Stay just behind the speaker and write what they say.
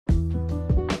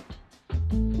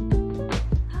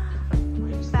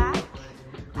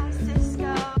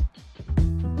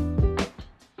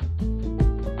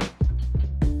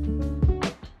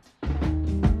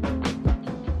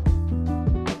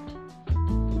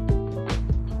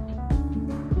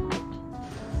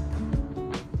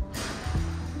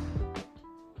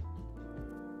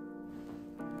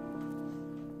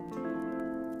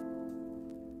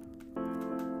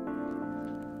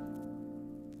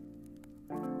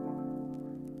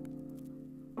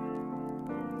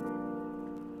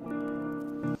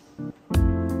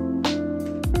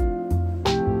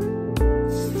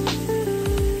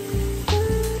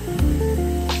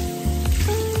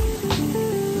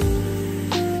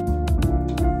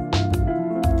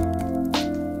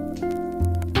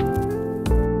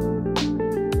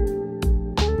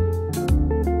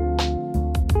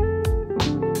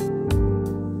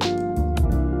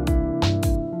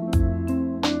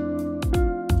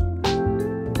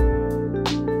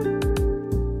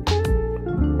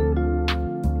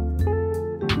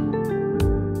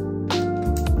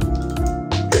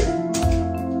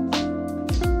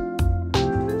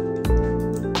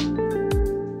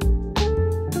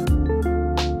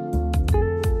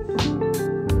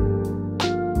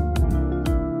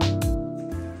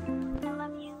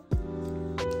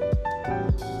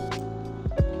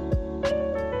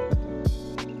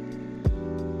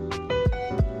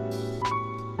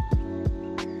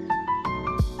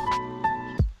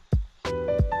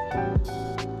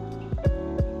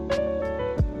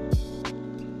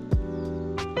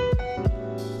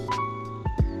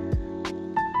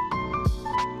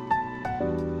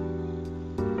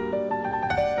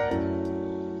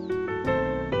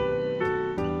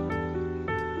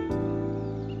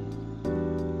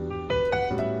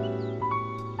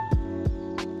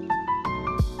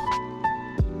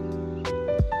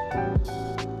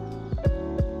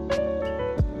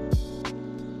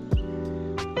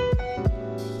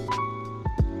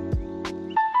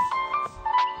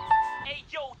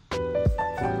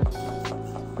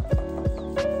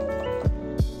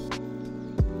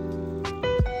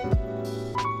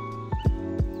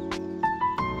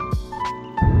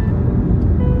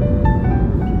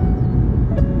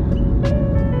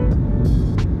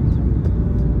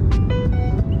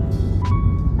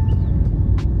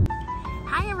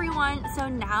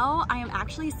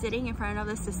actually sitting in front of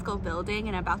the Cisco building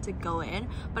and about to go in,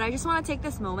 but I just want to take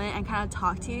this moment and kind of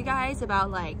talk to you guys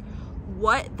about like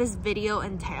what this video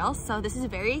entails. So this is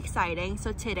very exciting.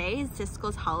 So today is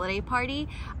Cisco's holiday party.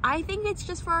 I think it's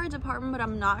just for our department, but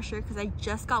I'm not sure because I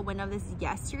just got wind of this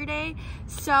yesterday.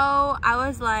 So I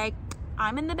was like,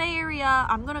 I'm in the Bay Area,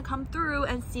 I'm gonna come through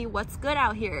and see what's good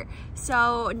out here.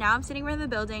 So now I'm sitting in the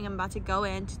building. I'm about to go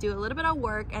in to do a little bit of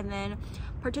work and then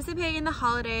participate in the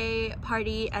holiday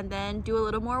party and then do a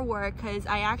little more work, because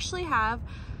I actually have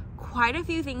quite a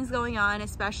few things going on,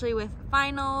 especially with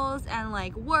finals and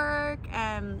like work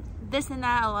and this and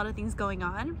that, a lot of things going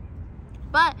on.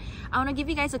 But I want to give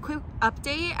you guys a quick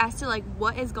update as to like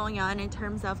what is going on in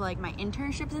terms of like my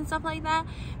internships and stuff like that,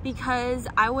 because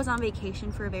I was on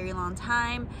vacation for a very long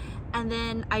time and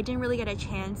then I didn't really get a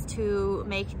chance to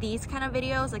make these kind of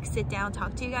videos, like sit down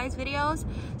talk to you guys videos.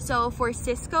 So for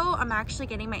Cisco, I'm actually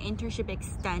getting my internship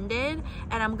extended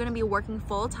and I'm gonna be working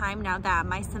full-time now that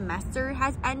my semester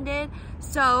has ended.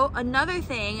 So another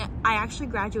thing, I actually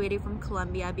graduated from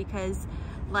Columbia because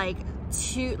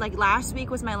last week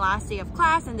was my last day of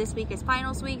class and this week is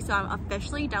finals week, so I'm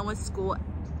officially done with school,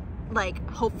 like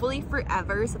hopefully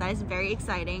forever. So that is very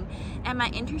exciting. And my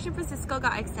internship with Cisco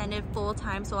got extended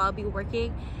full-time, so I'll be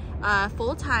working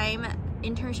full-time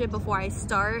internship before I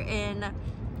start in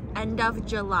end of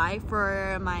July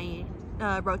for my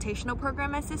rotational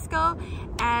program at Cisco.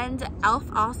 And ELF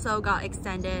also got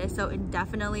extended, so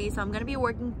indefinitely. So I'm gonna be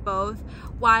working both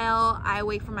while I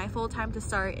wait for my full-time to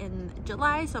start in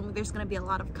July. So there's gonna be a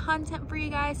lot of content for you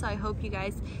guys, so I hope you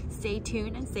guys stay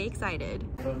tuned and stay excited.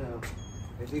 I don't know.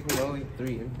 I think we're only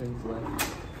 3 interns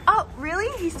left. Oh really?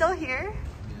 He's still here?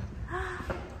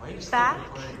 Yeah. Back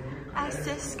at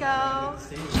Cisco.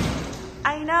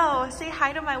 I know, say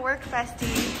hi to my work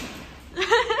bestie.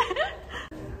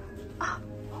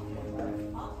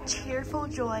 Cheerful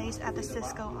joys at the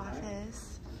Cisco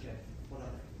office.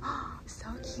 So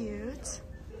cute.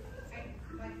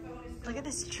 Look at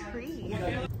this tree.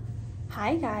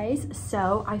 Hi guys,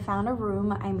 so I found a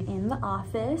room. I'm in the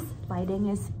office. Lighting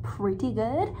is pretty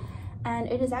good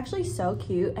and it is actually so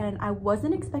cute, and I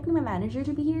wasn't expecting my manager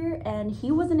to be here and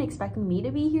he wasn't expecting me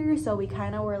to be here, so we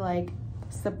kind of were like,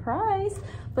 surprise.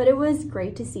 But it was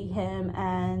great to see him,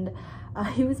 and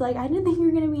he was like, I didn't think you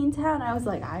were gonna be in town. I was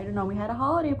like, I don't know, we had a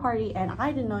holiday party and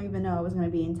I didn't even know I was gonna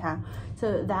be in town.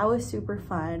 So that was super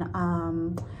fun.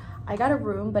 I got a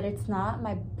room, but it's not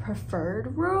my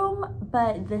preferred room,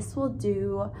 but this will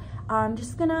do. I'm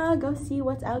just gonna go see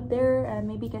what's out there and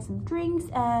maybe get some drinks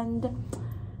and,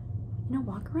 you know,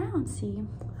 walk around, see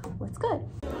what's good.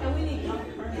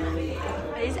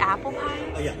 Is apple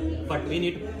pie? Yeah, but we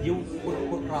need you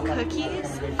put proper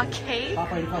cookies, a cake.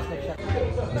 Proper infrastructure.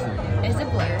 Is it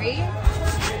blurry?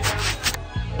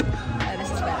 Oh,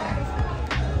 this is better.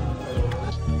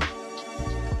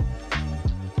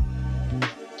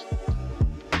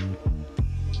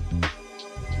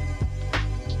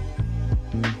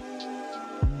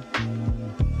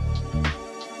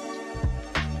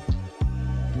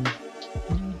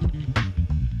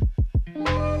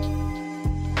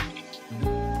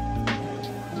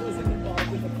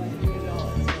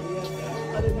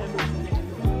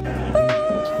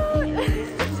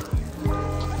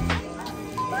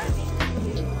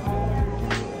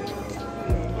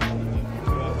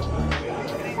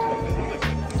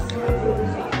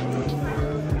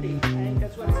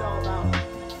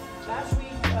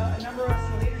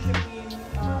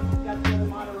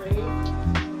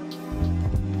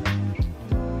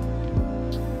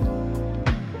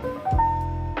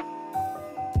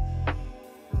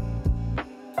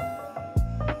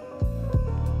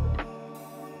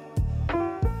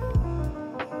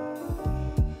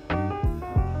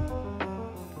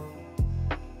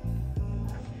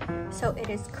 So it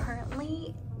is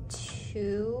currently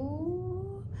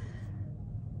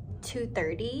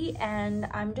 2:30 and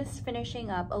I'm just finishing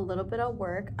up a little bit of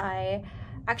work. I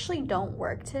actually don't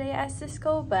work today at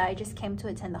Cisco, but I just came to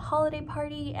attend the holiday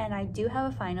party and I do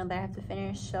have a final that I have to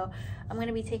finish. So I'm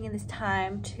gonna be taking this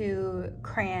time to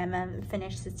cram and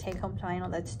finish this take-home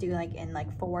final that's due like in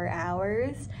like 4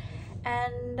 hours.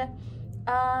 And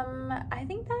I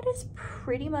think that is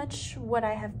pretty much what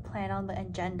I have planned on the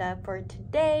agenda for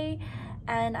today.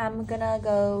 And I'm gonna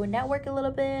go network a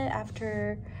little bit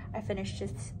after I finish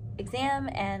this exam,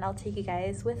 and I'll take you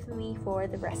guys with me for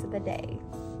the rest of the day.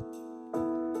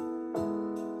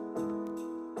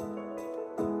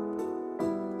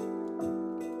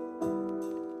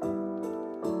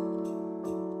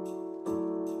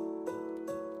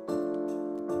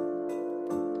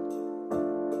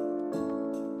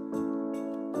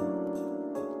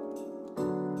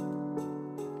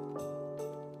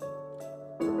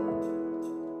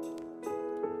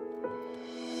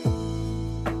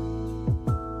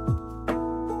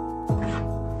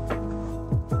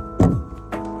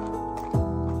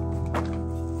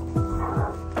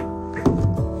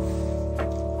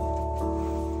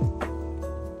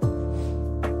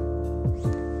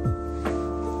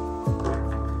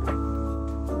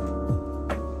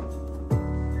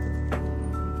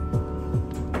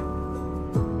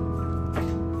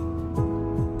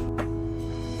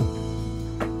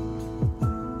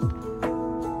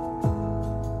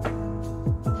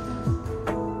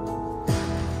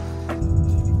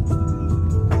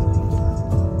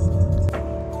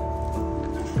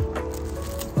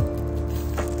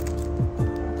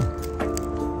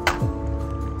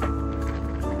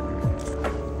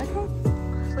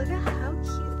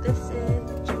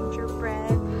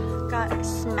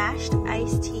 mashed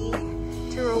iced tea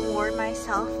to reward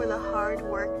myself for the hard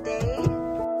work day.